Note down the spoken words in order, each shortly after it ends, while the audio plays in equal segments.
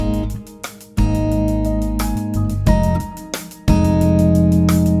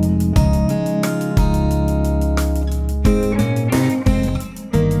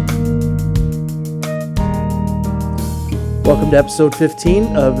Welcome to episode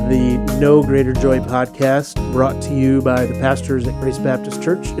 15 of the No Greater Joy podcast, brought to you by the pastors at Grace Baptist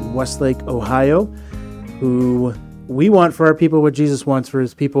Church in Westlake, Ohio, who we want for our people what Jesus wants for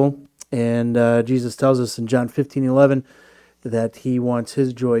his people. And Jesus tells us in John 15:11 that he wants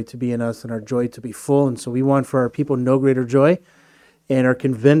his joy to be in us and our joy to be full. And so we want for our people no greater joy, and are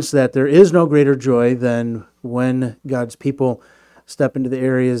convinced that there is no greater joy than when God's people step into the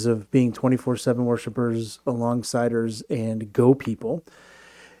areas of being 24/7 worshipers, alongsiders, and go people.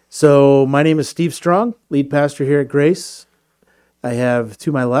 So my name is Steve Strong, lead pastor here at Grace. I have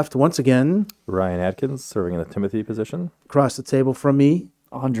to my left, once again, Ryan Atkins, serving in the Timothy position. Across the table from me,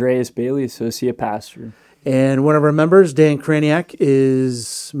 Andreas Bailey, associate pastor. And one of our members, Dan Kraniak,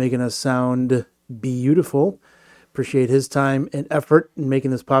 is making us sound beautiful. Appreciate his time and effort in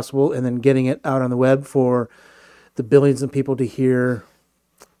making this possible and then getting it out on the web for the billions of people to hear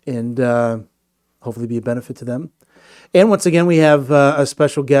and hopefully be a benefit to them. And once again, we have a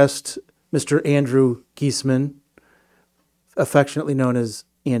special guest, Mr. Andrew Giesman, affectionately known as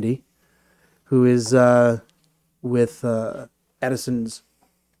Andy, who is with Addison's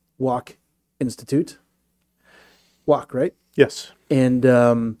Walk Institute. Walk, right? Yes. And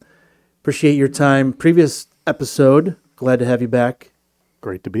appreciate your time. Previous episode, glad to have you back.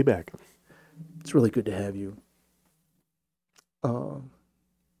 Great to be back. It's really good to have you.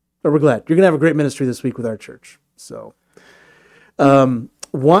 But we're glad. You're going to have a great ministry this week with our church. So,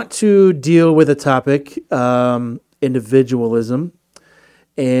 want to deal with a topic, individualism,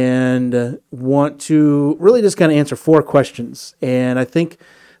 and want to really just kind of answer 4 questions. And I think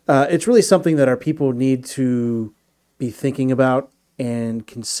it's really something that our people need to be thinking about and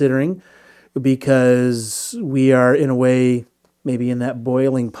considering, because we are, in a way, maybe in that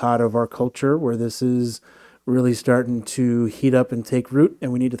boiling pot of our culture where this is really starting to heat up and take root,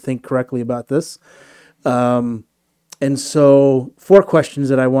 and we need to think correctly about this. And so 4 questions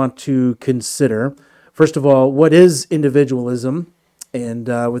that I want to consider. First of all, what is individualism? And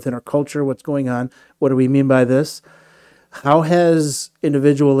within our culture, what's going on? What do we mean by this? How has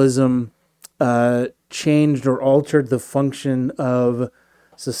individualism changed or altered the function of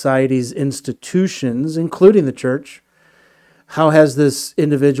society's institutions, including the church? How has this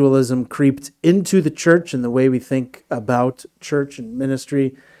individualism creeped into the church and the way we think about church and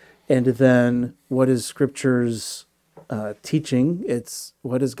ministry? And then what is Scripture's teaching? It's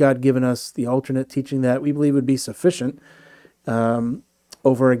what has God given us, the alternate teaching that we believe would be sufficient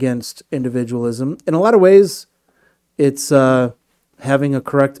over against individualism. In a lot of ways, it's having a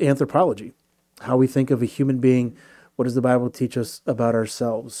correct anthropology, how we think of a human being. What does the Bible teach us about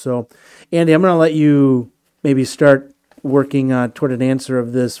ourselves? So, Andy, I'm going to let you maybe start working toward an answer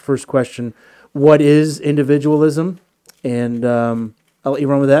of this first question. What is individualism? And I'll let you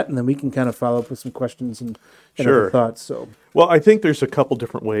run with that, and then we can kind of follow up with some questions and Sure. other thoughts. So, Well, I think there's a couple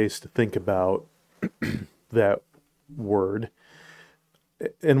different ways to think about that word,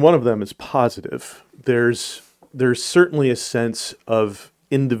 and one of them is positive. There's certainly a sense of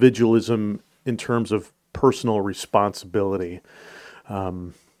individualism in terms of personal responsibility.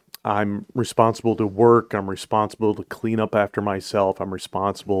 I'm responsible to work. I'm responsible to clean up after myself. I'm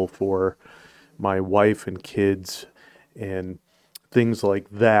responsible for my wife and kids and things like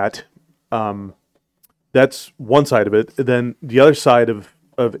that. That's one side of it. Then the other side of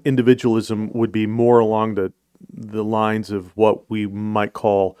individualism would be more along the lines of what we might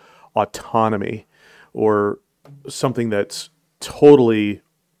call autonomy, or something that's totally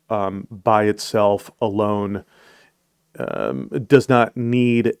by itself alone, does not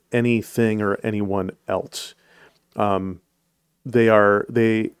need anything or anyone else. That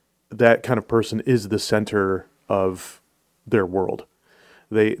kind of person is the center of their world.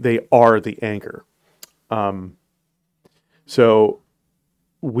 They are the anchor. So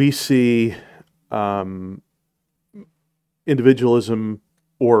we see individualism,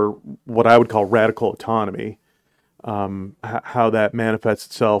 or what I would call radical autonomy, how that manifests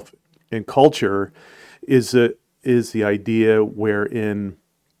itself in culture is the idea wherein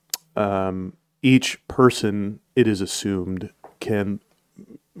each person, it is assumed, can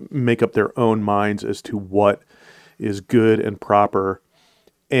make up their own minds as to what is good and proper,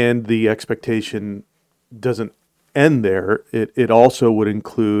 and the expectation doesn't end there. It also would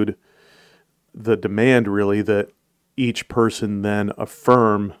include the demand, really, that each person then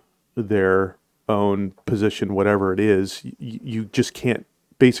affirm their own position, whatever it is. You just can't,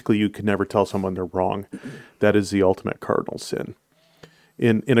 basically you can never tell someone they're wrong. That is the ultimate cardinal sin.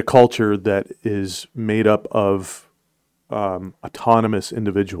 In a culture that is made up of autonomous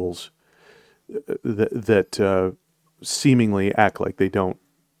individuals that seemingly act like they don't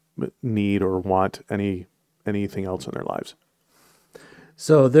need or want any anything else in their lives.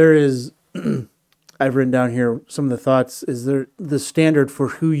 So there is, I've written down here some of the thoughts, is there the standard for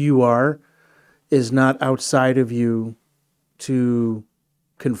who you are is not outside of you to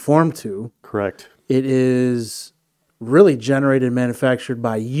conform to. Correct. It is really generated and manufactured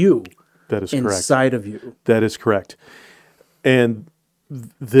by you. That is correct. Inside of you. That is correct. And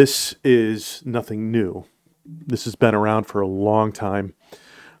this is nothing new. This has been around for a long time.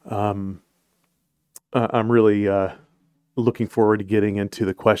 I'm really looking forward to getting into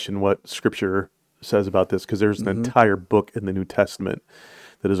the question what Scripture says about this, because there's an entire book in the New Testament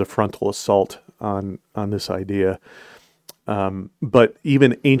that is a frontal assault on this idea. But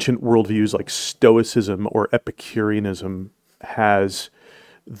even ancient worldviews like Stoicism or Epicureanism has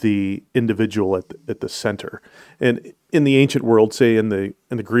the individual at the center. And in the ancient world, say in the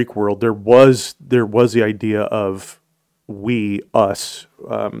Greek world, there was the idea of we, us,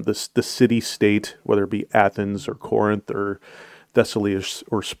 the city state, whether it be Athens or Corinth or Thessaly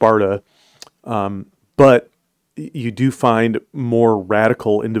or Sparta. But you do find more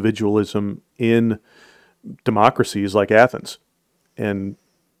radical individualism in democracies like Athens. And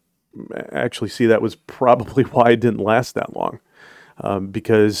actually see that was probably why it didn't last that long.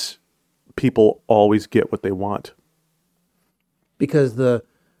 Because people always get what they want. Because the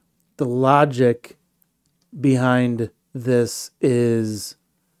logic behind this is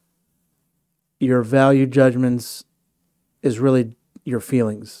your value judgments is really your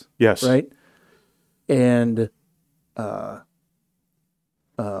feelings. Yes. Right? And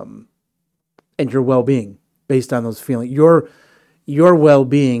your well-being based on those feelings. Your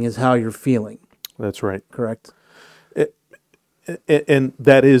well-being is how you're feeling. That's right. Correct? And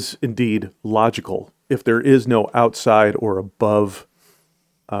that is indeed logical. If there is no outside or above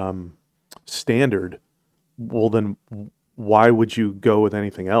standard, well, then why would you go with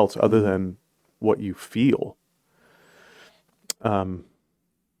anything else other than what you feel? Of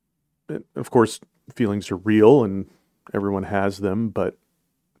course, feelings are real and everyone has them, but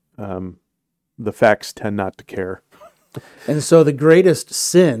the facts tend not to care. And so the greatest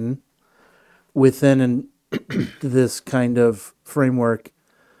sin within this kind of framework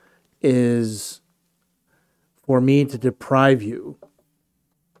is for me to deprive you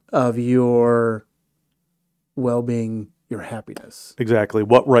of your well-being, your happiness. Exactly.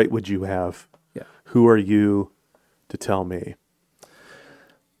 What right would you have? Yeah. Who are you to tell me?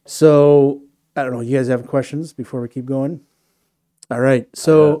 So, I don't know, you guys have questions before we keep going? All right.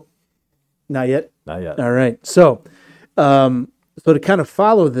 So, not yet? Not yet. All right. So to kind of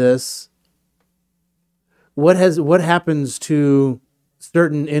follow this, what happens to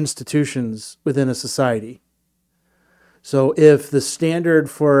certain institutions within a society? So if the standard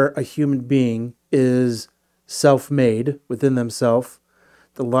for a human being is self-made within themselves,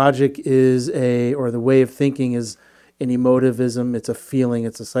 the logic is or the way of thinking is an emotivism, it's a feeling,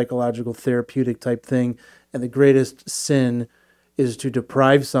 it's a psychological therapeutic type thing, and the greatest sin is to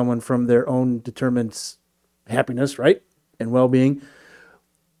deprive someone from their own determined happiness, right, and well-being.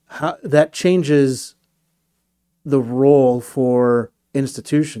 That changes the role for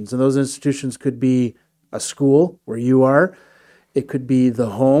institutions, and those institutions could be a school where you are. It could be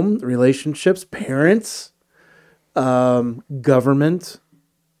the home, relationships, parents, government,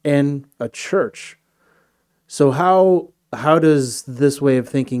 and a church. So how does this way of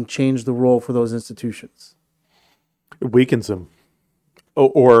thinking change the role for those institutions? It weakens them,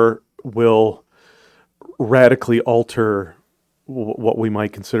 or will radically alter what we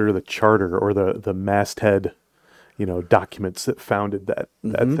might consider the charter or the masthead, documents that founded that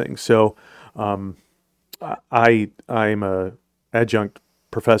thing. So, I'm a adjunct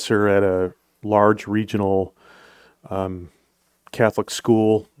professor at a large regional Catholic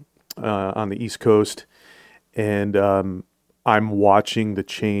school on the East Coast, and I'm watching the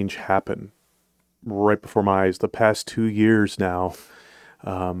change happen right before my eyes. The past 2 years now,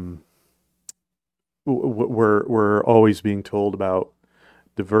 we're always being told about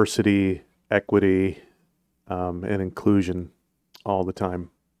diversity, equity, and inclusion all the time,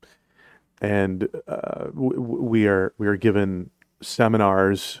 and we are given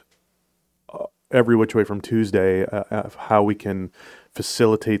seminars every which way from Tuesday of how we can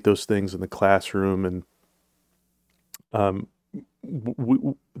facilitate those things in the classroom, and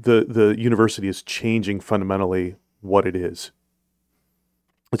the university is changing fundamentally what it is.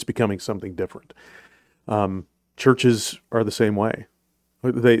 It's becoming something different. Churches are the same way.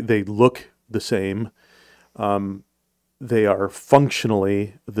 They look the same. They are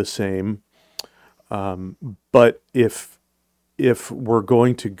functionally the same. But if we're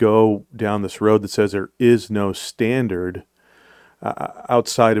going to go down this road that says there is no standard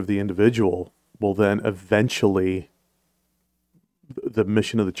outside of the individual, well, then eventually the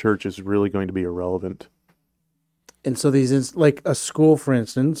mission of the church is really going to be irrelevant. And so like a school, for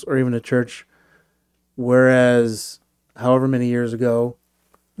instance, or even a church, whereas however many years ago,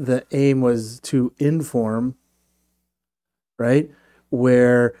 the aim was to inform, right?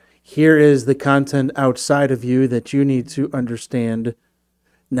 Where here is the content outside of you that you need to understand.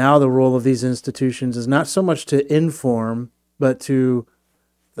 Now the role of these institutions is not so much to inform, but to,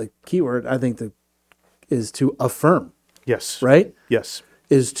 the keyword I think is to affirm, Yes. right? Yes.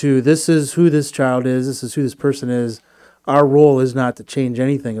 This is who this child is, this is who this person is. Our role is not to change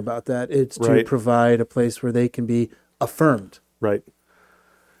anything about that. It's to Right. provide a place where they can be affirmed. Right.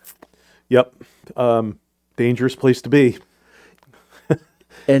 Yep. Dangerous place to be.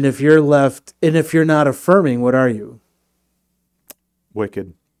 And if you're not affirming, what are you?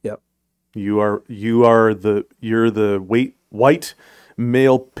 Wicked. Yep. You're the white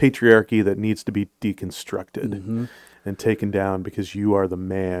male patriarchy that needs to be deconstructed and taken down because you are the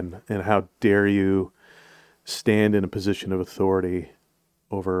man. And how dare you stand in a position of authority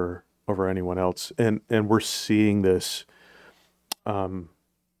over anyone else? And we're seeing this.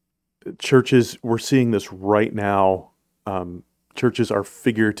 Churches, we're seeing this right now. Churches are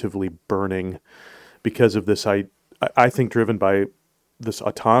figuratively burning because of this. I think driven by this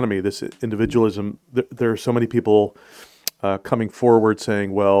autonomy, this individualism. There are so many people coming forward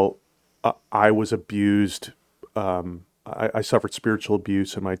saying, "Well, I was abused. I suffered spiritual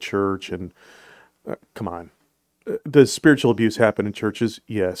abuse in my church." And come on, does spiritual abuse happen in churches?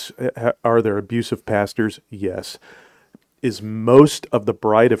 Yes. Are there abusive pastors? Yes. Is most of the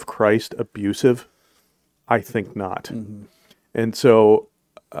bride of Christ abusive? I think not. Mm-hmm. And so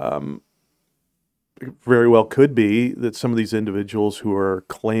very well could be that some of these individuals who are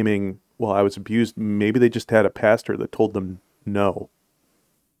claiming, well, I was abused, maybe they just had a pastor that told them, no,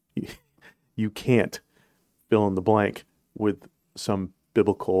 you can't fill in the blank with some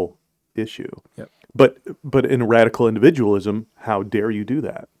biblical issue. Yep. But in radical individualism, how dare you do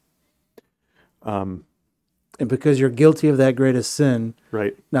that? And because you're guilty of that greatest sin,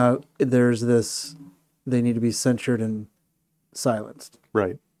 Right. now there's this, they need to be censured and silenced.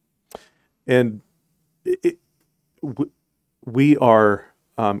 Right. And we are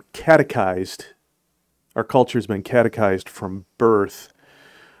catechized, our culture has been catechized from birth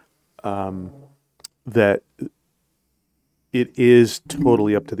that it is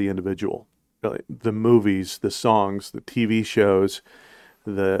totally up to the individual. The movies, the songs, the TV shows,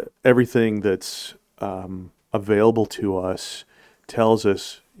 everything that's available to us tells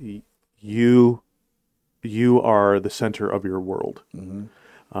us you are the center of your world.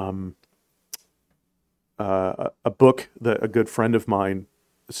 Mm-hmm. A book that a good friend of mine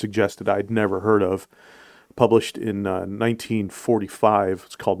suggested I'd never heard of, published in 1945.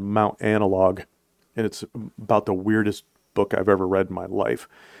 It's called Mount Analog, and it's about the weirdest book I've ever read in my life.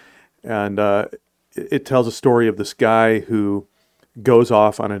 And it tells a story of this guy who goes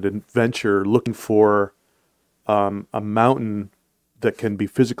off on an adventure looking for a mountain that can be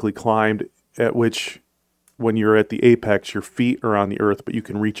physically climbed, at which, when you're at the apex, your feet are on the earth, but you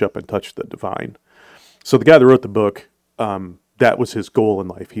can reach up and touch the divine. So the guy that wrote the book, that was his goal in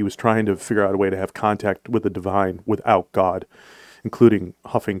life. He was trying to figure out a way to have contact with the divine without God, including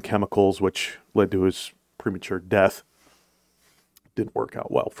huffing chemicals, which led to his premature death. Didn't work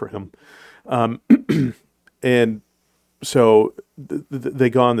out well for him. And so they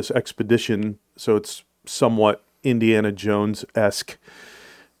go on this expedition. So it's somewhat Indiana Jones-esque,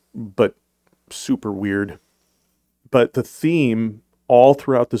 but super weird. But the theme all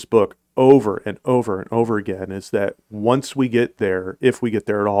throughout this book, over and over and over again, is that once we get there, if we get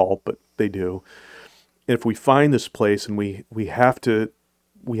there at all, but they do, if we find this place and we have to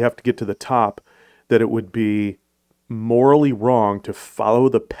get to the top, that it would be morally wrong to follow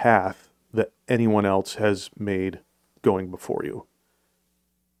the path that anyone else has made going before you.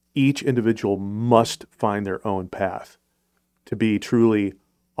 Each individual must find their own path to be truly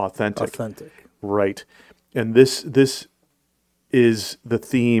authentic. Right. And this is the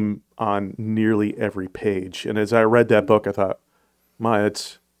theme on nearly every page. And as I read that book, I thought,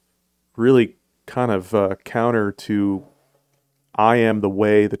 it's really kind of counter to I am the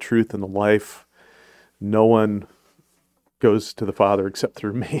way, the truth, and the life. No one goes to the Father except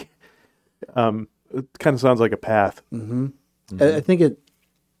through me. It kind of sounds like a path. Mm-hmm. Mm-hmm. I think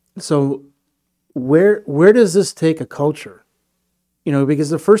so where does this take a culture? Because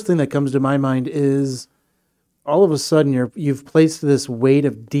the first thing that comes to my mind is all of a sudden you've placed this weight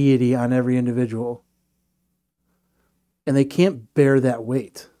of deity on every individual, and they can't bear that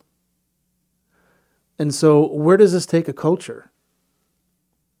weight. And so where does this take a culture?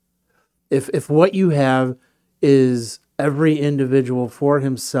 If what you have is every individual for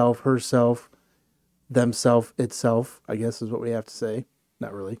himself, herself, themself, itself, I guess is what we have to say.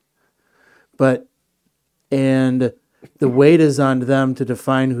 Not really. But, and the weight is on them to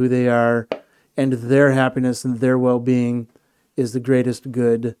define who they are, and their happiness and their well-being is the greatest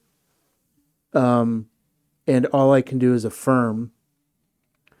good. And all I can do is affirm.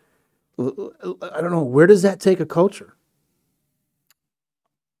 I don't know, where does that take a culture?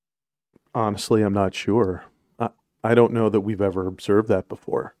 Honestly, I'm not sure. I don't know that we've ever observed that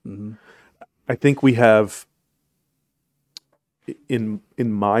before. Mm-hmm. I think we have, in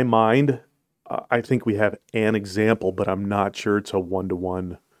my mind, I think we have an example, but I'm not sure it's a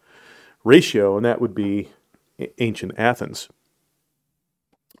 1-to-1 ratio, and that would be ancient Athens.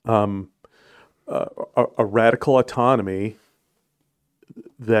 A radical autonomy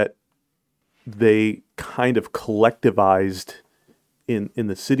that they kind of collectivized in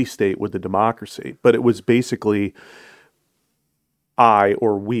the city-state with the democracy. But it was basically I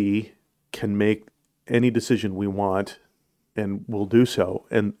or we can make any decision we want and we'll do so.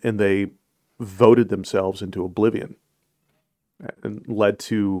 And they voted themselves into oblivion and led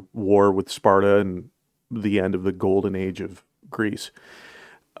to war with Sparta and the end of the golden age of Greece.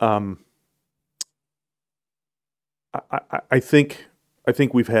 I think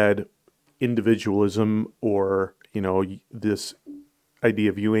we've had individualism, or this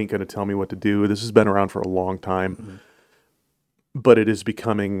idea of you ain't going to tell me what to do. This has been around for a long time, but it is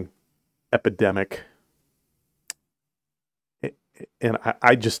becoming epidemic. And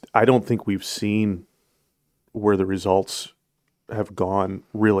I don't think we've seen where the results have gone,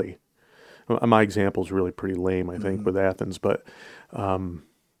 really. My example is really pretty lame, I think, with Athens, but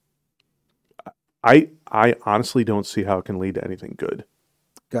I honestly don't see how it can lead to anything good.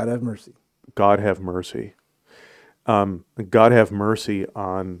 God have mercy. God have mercy. God have mercy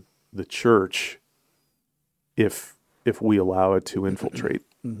on the church if we allow it to infiltrate.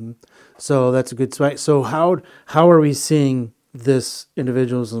 Mm-hmm. So that's a good spot. So how are we seeing this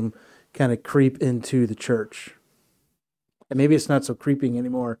individualism kind of creep into the church? And maybe it's not so creeping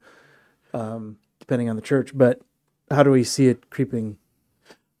anymore, depending on the church, but how do we see it creeping?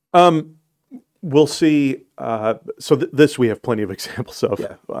 We'll see. This we have plenty of examples of,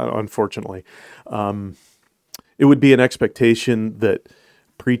 unfortunately. It would be an expectation that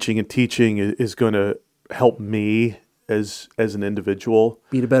preaching and teaching is going to help me as an individual.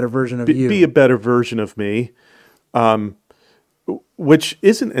 Be a better version of you. Be a better version of me, which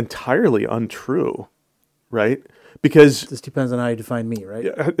isn't entirely untrue, right? Because this depends on how you define me, right?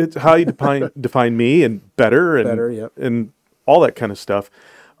 It's how you define me, and better, and all that kind of stuff.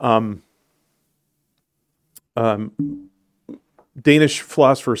 Danish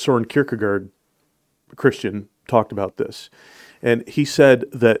philosopher Søren Kierkegaard, Christian, talked about this, and he said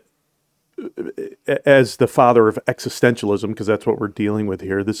that as the father of existentialism, because that's what we're dealing with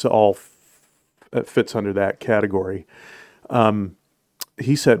here, this all fits under that category.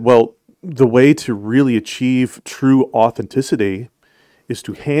 He said, well, the way to really achieve true authenticity is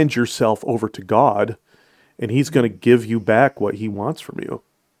to hand yourself over to God, and He's going to give you back what He wants from you.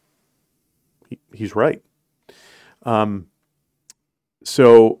 He's right. But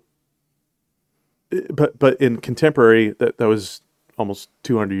in contemporary, that was almost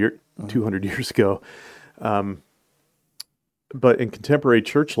 200 years ago. But in contemporary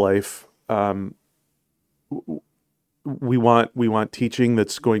church life, we want teaching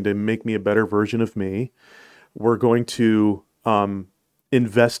that's going to make me a better version of me. We're going to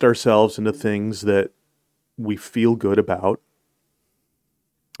invest ourselves into things that we feel good about,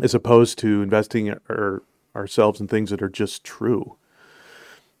 as opposed to investing ourselves in things that are just true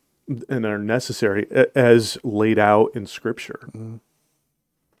and are necessary as laid out in Scripture.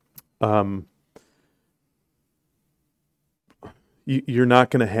 You're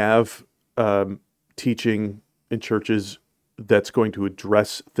not going to have teaching in churches that's going to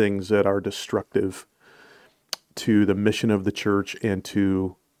address things that are destructive to the mission of the church and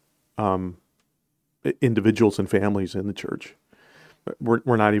to individuals and families in the church.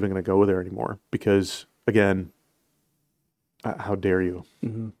 We're not even going to go there anymore because, again, how dare you?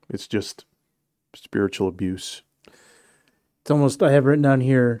 Mm-hmm. It's just spiritual abuse. It's almost, I have written down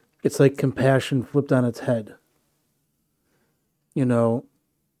here, it's like compassion flipped on its head. So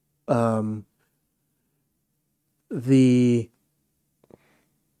the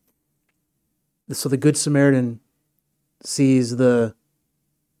Good Samaritan sees the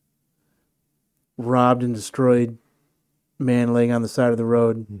robbed and destroyed man laying on the side of the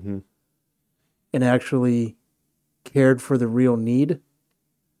road, mm-hmm. and actually cared for the real need,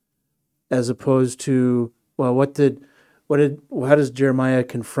 as opposed to, well, how does Jeremiah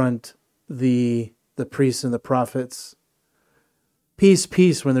confront the priests and the prophets, "Peace,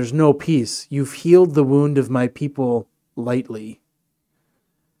 peace," when there's no peace. "You've healed the wound of my people lightly."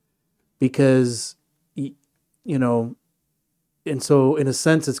 Because, and so in a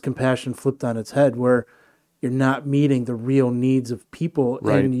sense, it's compassion flipped on its head, where you're not meeting the real needs of people,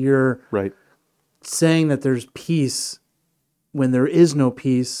 Right. and you're Right. saying that there's peace when there is no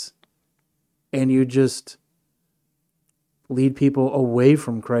peace, and you just lead people away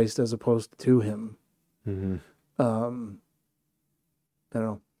from Christ as opposed to him. Mm-hmm. I don't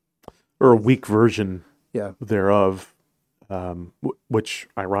know. Or a weak version Yeah. thereof, which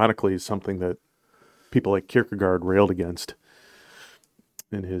ironically is something that people like Kierkegaard railed against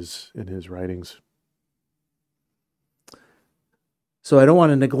in his writings. So I don't want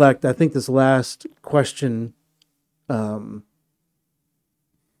to neglect, I think this last question,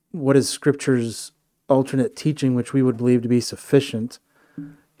 what is Scripture's alternate teaching, which we would believe to be sufficient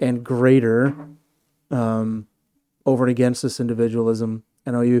and greater over and against this individualism?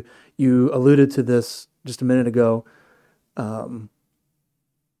 I know you alluded to this just a minute ago. I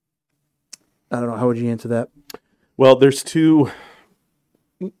don't know, how would you answer that? Well, there's two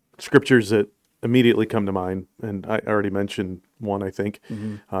scriptures that immediately come to mind, and I already mentioned one, I think,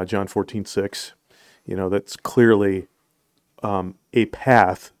 John 14:6. That's clearly a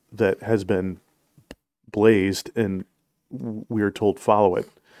path that has been blazed, and we are told follow it.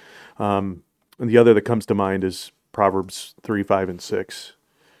 And the other that comes to mind is Proverbs 3:5 and 6.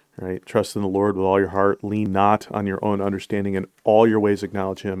 Right? "Trust in the Lord with all your heart. Lean not on your own understanding. In all your ways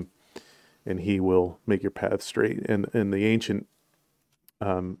acknowledge him, and he will make your path straight." And in the ancient,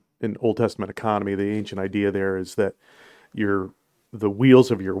 in Old Testament economy, the ancient idea there is that the wheels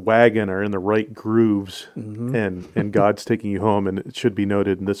of your wagon are in the right grooves, and God's taking you home. And it should be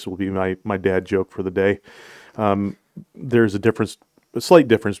noted, and this will be my dad joke for the day, there's a slight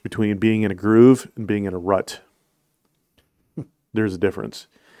difference between being in a groove and being in a rut. There's a difference.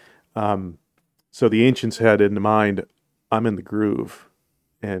 So the ancients had in mind, I'm in the groove,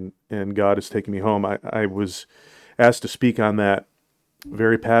 and God is taking me home. I was asked to speak on that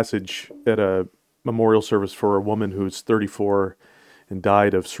very passage at a memorial service for a woman who's 34 and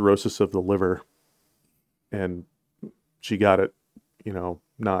died of cirrhosis of the liver. And she got it,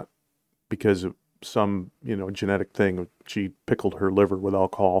 not because of some, genetic thing. She pickled her liver with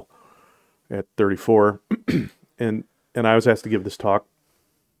alcohol at 34. And I was asked to give this talk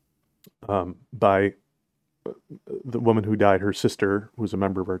by the woman who died. Her sister, who was a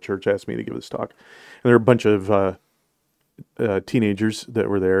member of our church, asked me to give this talk. And there were a bunch of teenagers that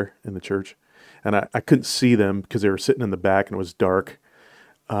were there in the church. And I couldn't see them because they were sitting in the back and it was dark.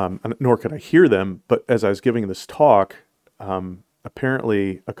 Nor could I hear them. But as I was giving this talk,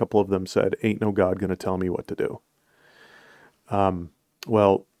 apparently a couple of them said, "Ain't no God going to tell me what to do."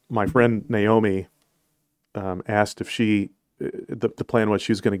 Well, my friend Naomi asked if the plan was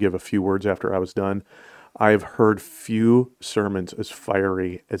she was going to give a few words after I was done. I have heard few sermons as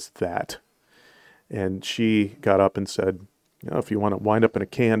fiery as that. And she got up and said, "If you want to wind up in a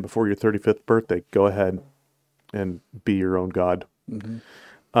can before your 35th birthday, go ahead and be your own God."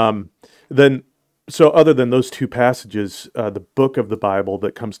 So other than those two passages, the book of the Bible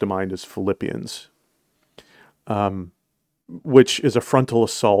that comes to mind is Philippians, which is a frontal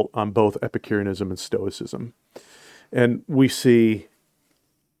assault on both Epicureanism and Stoicism. And we see,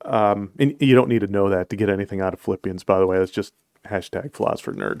 and you don't need to know that to get anything out of Philippians, by the way. That's just hashtag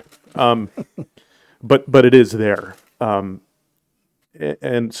philosopher nerd. But it is there.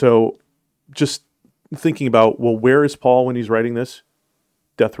 And so just thinking about, well, where is Paul when he's writing this?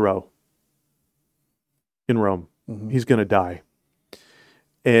 Death row in Rome. He's going to die.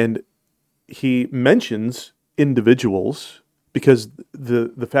 And he mentions individuals because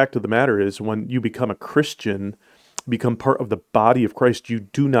the fact of the matter is, when you become a Christian, become part of the body of Christ, you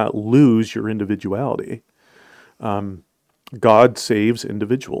do not lose your individuality. God saves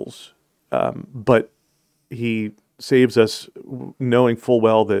individuals, but he saves us knowing full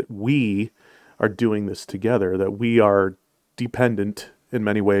well that we are doing this together, that we are dependent in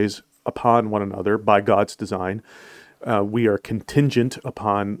many ways upon one another by God's design. We are contingent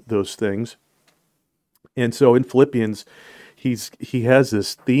upon those things. And so in Philippians, he has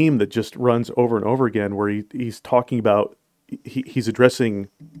this theme that just runs over and over again, where he's talking about, he's addressing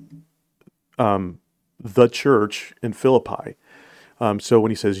the church in Philippi. So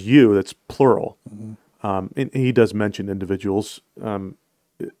when he says you, that's plural. And he does mention individuals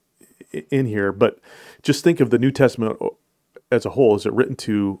in here, but just think of the New Testament as a whole. Is it written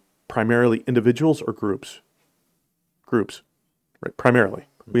to primarily individuals or groups? Groups, right? Primarily.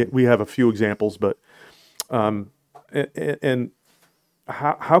 We have a few examples, but and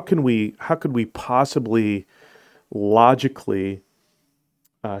how could we possibly logically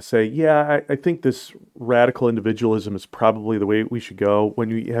say, yeah, I think this radical individualism is probably the way we should go when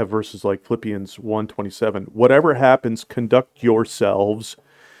we have verses like Philippians 1:27. Whatever happens, conduct yourselves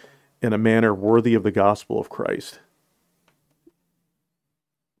in a manner worthy of the gospel of Christ.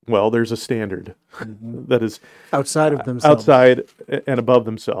 Well, there's a standard that is Outside of themselves. outside and above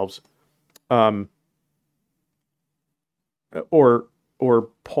themselves. Or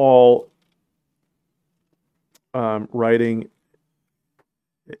Paul writing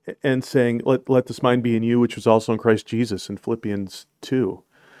and saying, let this mind be in you, which was also in Christ Jesus, in Philippians 2,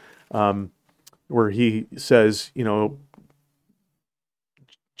 where he says,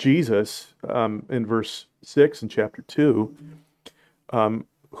 Jesus, in verse 6 in chapter 2,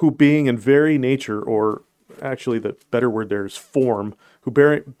 who being in very nature, or actually the better word there is form, who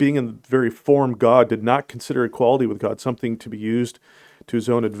being in very form God, did not consider equality with God something to be used to his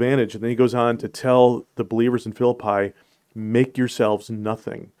own advantage. And then he goes on to tell the believers in Philippi, make yourselves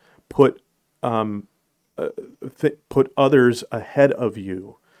nothing. Put others ahead of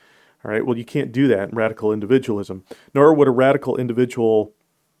you. All right. Well, you can't do that in radical individualism. Nor would a radical individual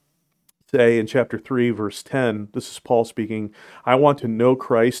say in chapter 3, verse 10, this is Paul speaking, I want to know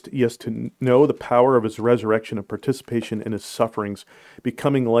Christ, yes, to know the power of his resurrection and participation in his sufferings,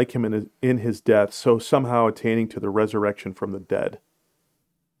 becoming like him in his death, so somehow attaining to the resurrection from the dead.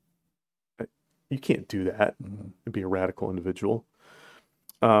 You can't do that and be a radical individual.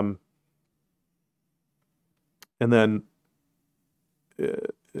 And then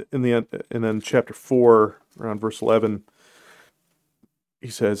in chapter 4, around verse 11, he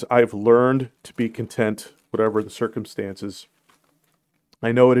says, I've learned to be content, whatever the circumstances.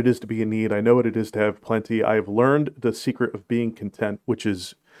 I know what it is to be in need. I know what it is to have plenty. I have learned the secret of being content, which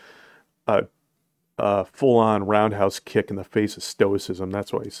is a full-on roundhouse kick in the face of stoicism.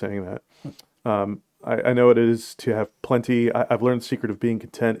 That's why he's saying that. I know what it is to have plenty. I've learned the secret of being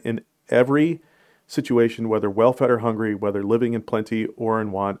content in every situation, whether well-fed or hungry, whether living in plenty or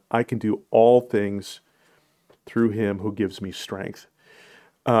in want. I can do all things through him who gives me strength.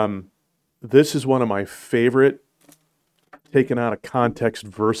 This is one of my favorite taken out of context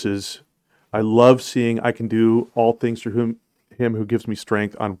verses. I love seeing I can do all things through him who gives me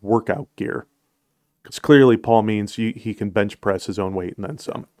strength on workout gear. Because clearly Paul means he can bench press his own weight and then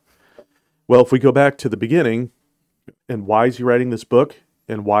some. Well, if we go back to the beginning, and why is he writing this book?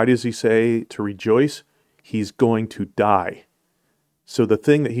 And why does he say to rejoice? He's going to die. So the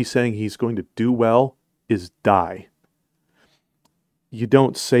thing that he's saying he's going to do well is die. You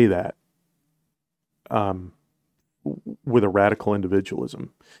don't say that with a radical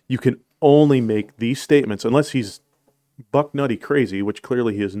individualism. You can only make these statements, unless he's buck nutty crazy, which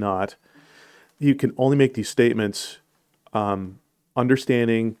clearly he is not. You can only make these statements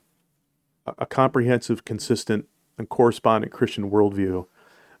understanding a comprehensive, consistent, and correspondent Christian worldview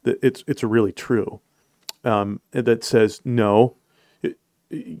that it's really true. That says, no,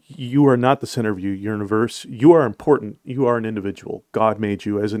 you are not the center of your universe. You are important. You are an individual. God made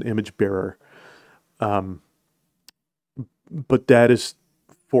you as an image bearer. But that is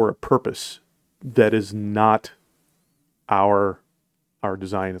for a purpose. That is not our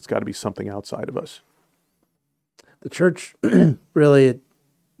design. It's got to be something outside of us. The church really, it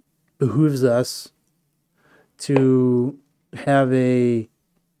behooves us to have I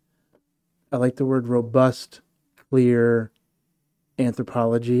like the word robust, clear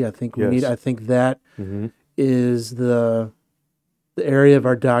anthropology. I think we need. I think that is the area of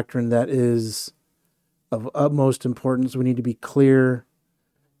our doctrine that is of utmost importance. We need to be clear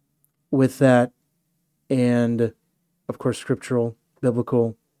with that, and of course, scriptural,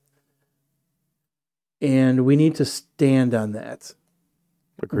 biblical, and we need to stand on that.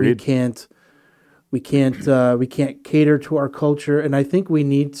 Agreed. We can't cater to our culture, and I think we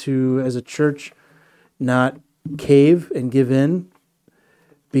need to, as a church, not cave and give in,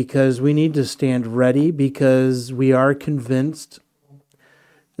 because we need to stand ready, because we are convinced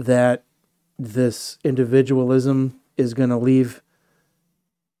that this individualism is going to leave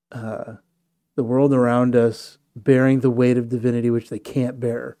the world around us bearing the weight of divinity, which they can't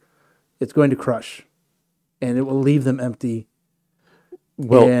bear. It's going to crush, and it will leave them empty.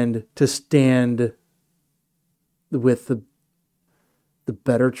 Well, and to stand with the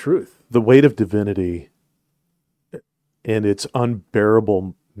better truth. The weight of divinity and its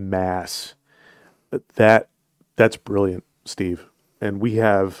unbearable mass, that's brilliant, Steve. And we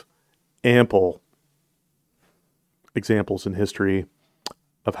have ample examples in history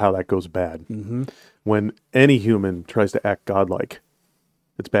of how that goes bad. Mm-hmm. When any human tries to act godlike,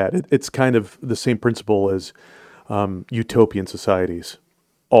 it's bad. It's kind of the same principle as utopian societies.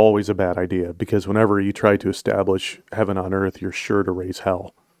 Always a bad idea, because whenever you try to establish heaven on earth, you're sure to raise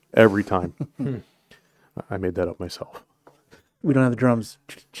hell every time. I made that up myself. We don't have the drums.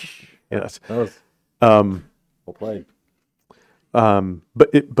 Yes. That was well played.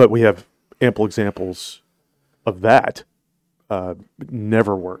 But we have ample examples of that.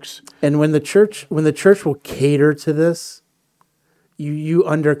 Never works. And when the church will cater to this, you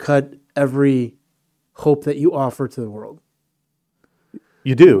undercut every hope that you offer to the world.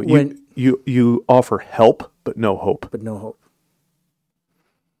 You do. When- You offer help, but no hope. But no hope.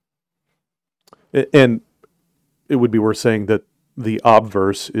 And it would be worth saying that the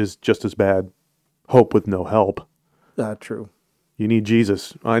obverse is just as bad. Hope with no help. True. You need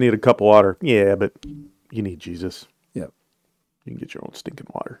Jesus. I need a cup of water. Yeah, but you need Jesus. Yep. You can get your own stinking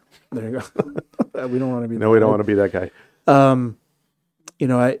water. There you go. We don't want to be. No, we don't want to be that guy.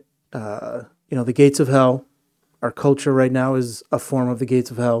 The gates of hell. Our culture right now is a form of the gates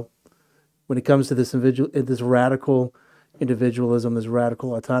of hell. When it comes to this radical individualism, this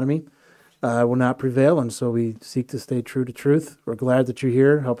radical autonomy, will not prevail, and so we seek to stay true to truth. We're glad that you're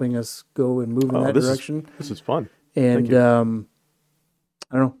here, helping us go and move in that direction. This is fun. And Thank you.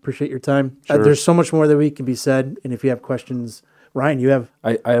 I don't know, appreciate your time. Sure. There's so much more that we can be said, and if you have questions, Ryan, you have.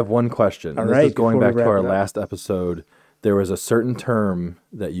 I have one question. All This right, is going before we back to wrap our it up. last episode. There was a certain term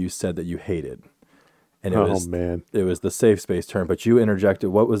that you said that you hated, and Man. it was the safe space term. But you interjected.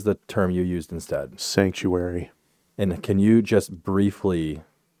 What was the term you used instead? Sanctuary. And can you just briefly,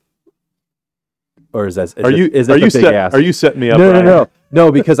 or is that Are you a big ask? Are you setting me up? No, Ryan?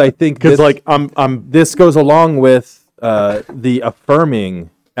 no, because I think Because this, I'm this goes along with the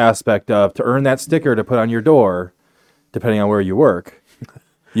affirming aspect of to earn that sticker to put on your door, depending on where you work.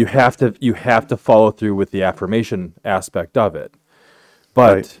 You have to follow through with the affirmation aspect of it.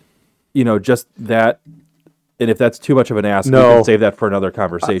 But Right. just that, and if that's too much of an ask, we No. can save that for another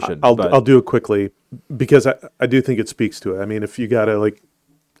conversation. I'll do it quickly because I do think it speaks to it. I mean, if you gotta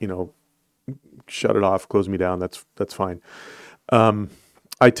shut it off, close me down, that's fine.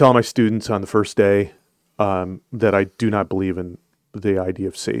 I tell my students on the first day that I do not believe in the idea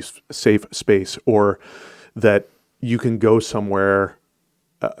of safe space, or that you can go somewhere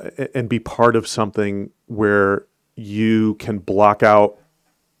and be part of something where you can block out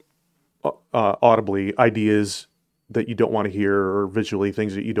audibly ideas that you don't want to hear, or visually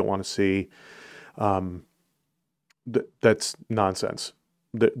things that you don't want to see. That's nonsense.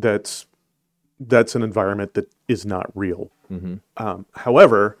 That's an environment that is not real. Mm-hmm.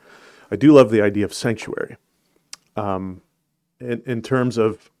 However, I do love the idea of sanctuary. In terms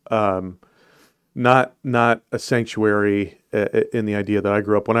of not a sanctuary in the idea that I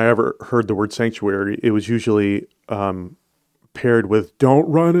grew up. When I ever heard the word sanctuary, it was usually paired with "don't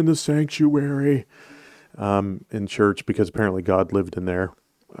run in the sanctuary" in church, because apparently God lived in there.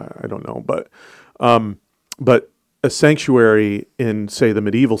 I don't know, but a sanctuary in, say, the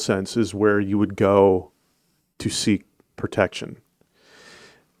medieval sense is where you would go to seek protection.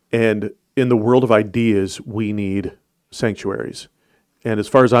 And in the world of ideas, we need sanctuaries. And as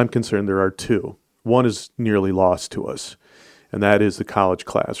far as I'm concerned, there are two. One is nearly lost to us, and that is the college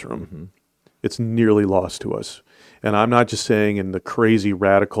classroom. Mm-hmm. It's nearly lost to us. And I'm not just saying in the crazy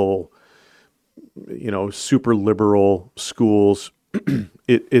radical, super liberal schools.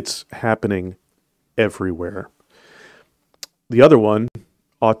 It's happening everywhere. The other one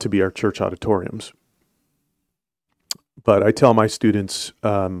ought to be our church auditoriums. But I tell my students,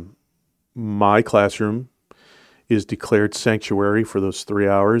 my classroom is declared sanctuary for those 3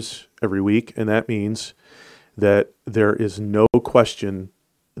 hours every week, and that means that there is no question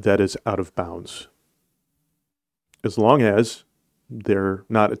that is out of bounds. As long as they're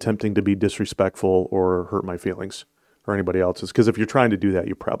not attempting to be disrespectful or hurt my feelings or anybody else's, because if you're trying to do that,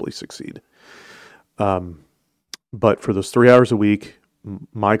 you probably succeed. But for those 3 hours a week,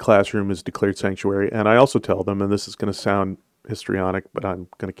 my classroom is declared sanctuary, and I also tell them, and this is going to sound histrionic, but I'm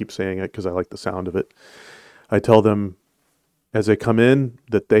going to keep saying it because I like the sound of it. I tell them as they come in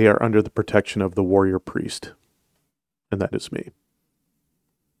that they are under the protection of the warrior priest, and that is me.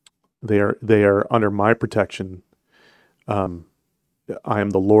 They are under my protection. I am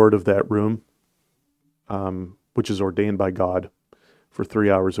the Lord of that room, which is ordained by God for 3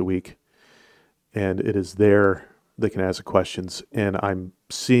 hours a week, and it is there they can ask questions, and I'm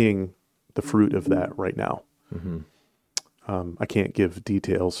seeing the fruit of that right now. Mm-hmm. I can't give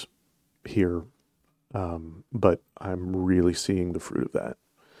details here, but I'm really seeing the fruit of that,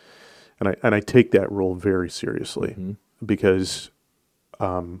 and I take that role very seriously, Mm-hmm. because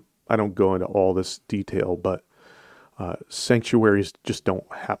I don't go into all this detail, but sanctuaries just don't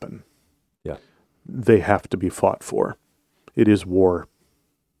happen. Yeah. they have to be fought for. It is war.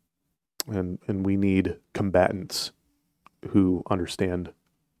 And we need combatants who understand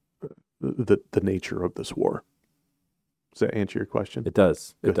the nature of this war. Does that answer your question? It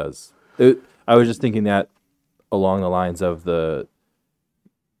does. Good. It does. I was just thinking that along the lines of the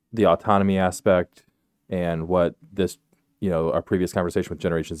autonomy aspect and what this, our previous conversation with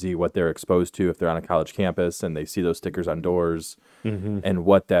Generation Z, what they're exposed to if they're on a college campus and they see those stickers on doors, and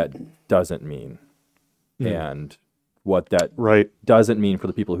what that doesn't mean, and what that doesn't mean for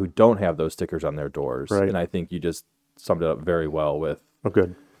the people who don't have those stickers on their doors. Right. And I think you just summed it up very well with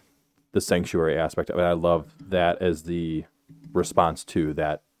good. the sanctuary aspect of it. I love that as the response to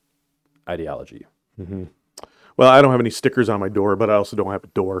that ideology. Well, I don't have any stickers on my door, but I also don't have a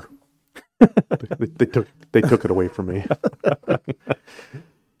door. they took it away from me.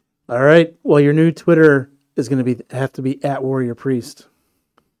 All right. Well, your new Twitter is going to have to be at Warrior Priest.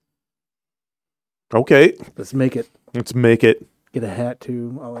 Okay. Let's make it. Let's make it. Get a hat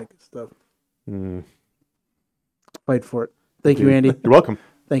too. All that good stuff. Fight for it. Thank you, Andy. You're welcome.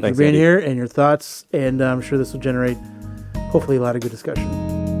 Thanks Thanks, for being Andy. here and your thoughts. And I'm sure this will generate, hopefully, a lot of good discussion.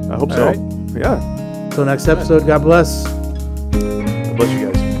 I hope All so. right. Yeah. Till next episode, God bless. God bless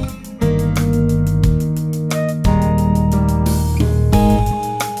you guys.